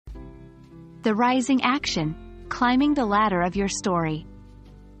The rising action, climbing the ladder of your story.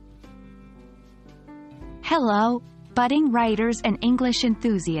 Hello, budding writers and English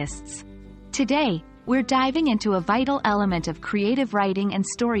enthusiasts. Today, we're diving into a vital element of creative writing and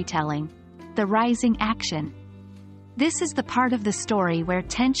storytelling, the rising action. This is the part of the story where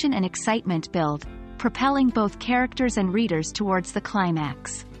tension and excitement build, propelling both characters and readers towards the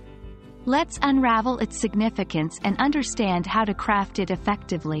climax. Let's unravel its significance and understand how to craft it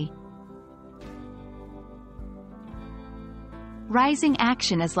effectively. Rising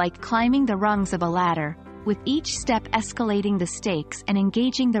action is like climbing the rungs of a ladder, with each step escalating the stakes and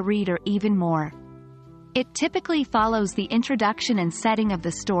engaging the reader even more. It typically follows the introduction and setting of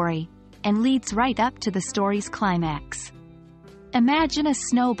the story, and leads right up to the story's climax. Imagine a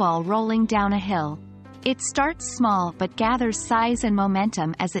snowball rolling down a hill. It starts small but gathers size and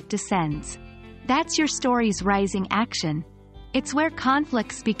momentum as it descends. That's your story's rising action. It's where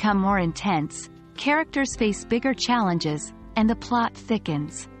conflicts become more intense, characters face bigger challenges, and the plot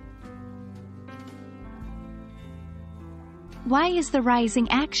thickens. Why is the rising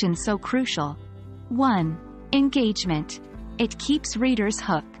action so crucial? 1. Engagement. It keeps readers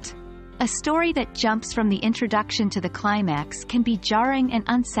hooked. A story that jumps from the introduction to the climax can be jarring and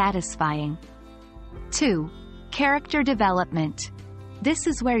unsatisfying. 2. Character development. This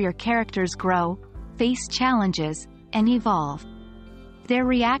is where your characters grow, face challenges, and evolve. Their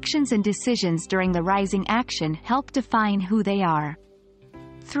reactions and decisions during the rising action help define who they are.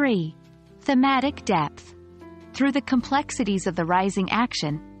 3. Thematic depth. Through the complexities of the rising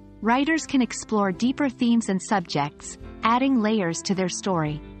action, writers can explore deeper themes and subjects, adding layers to their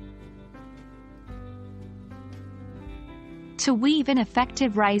story. To weave an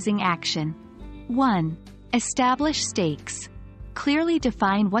effective rising action. 1. Establish stakes. Clearly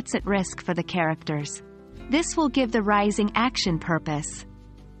define what's at risk for the characters. This will give the rising action purpose.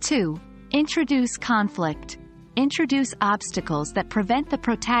 2. Introduce conflict. Introduce obstacles that prevent the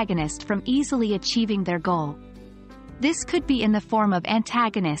protagonist from easily achieving their goal. This could be in the form of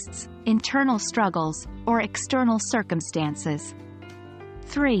antagonists, internal struggles, or external circumstances.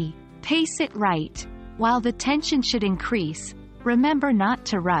 3. Pace it right. While the tension should increase, remember not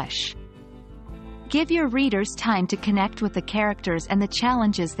to rush. Give your readers time to connect with the characters and the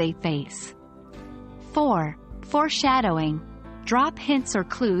challenges they face. 4. Foreshadowing. Drop hints or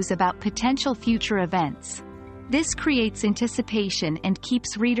clues about potential future events. This creates anticipation and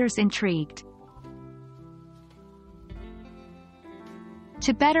keeps readers intrigued.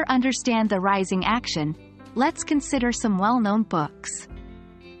 To better understand the rising action, let's consider some well-known books.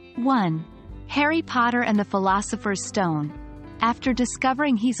 1. Harry Potter and the Philosopher's Stone. After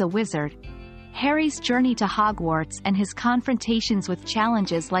discovering he's a wizard, Harry's journey to Hogwarts and his confrontations with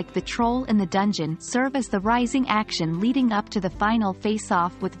challenges like the troll in the dungeon serve as the rising action leading up to the final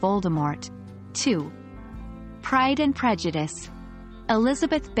face-off with Voldemort. 2. Pride and Prejudice.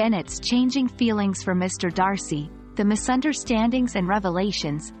 Elizabeth Bennet's changing feelings for Mr. Darcy, the misunderstandings and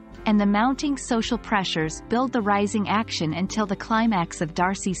revelations, and the mounting social pressures build the rising action until the climax of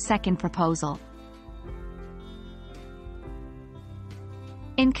Darcy's second proposal.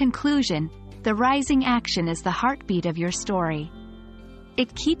 In conclusion, the rising action is the heartbeat of your story.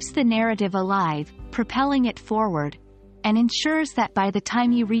 It keeps the narrative alive, propelling it forward, and ensures that by the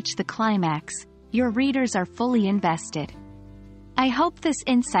time you reach the climax, your readers are fully invested. I hope this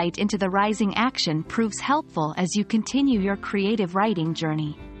insight into the rising action proves helpful as you continue your creative writing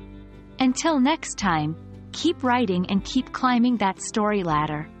journey. Until next time, keep writing and keep climbing that story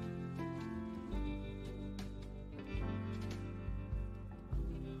ladder.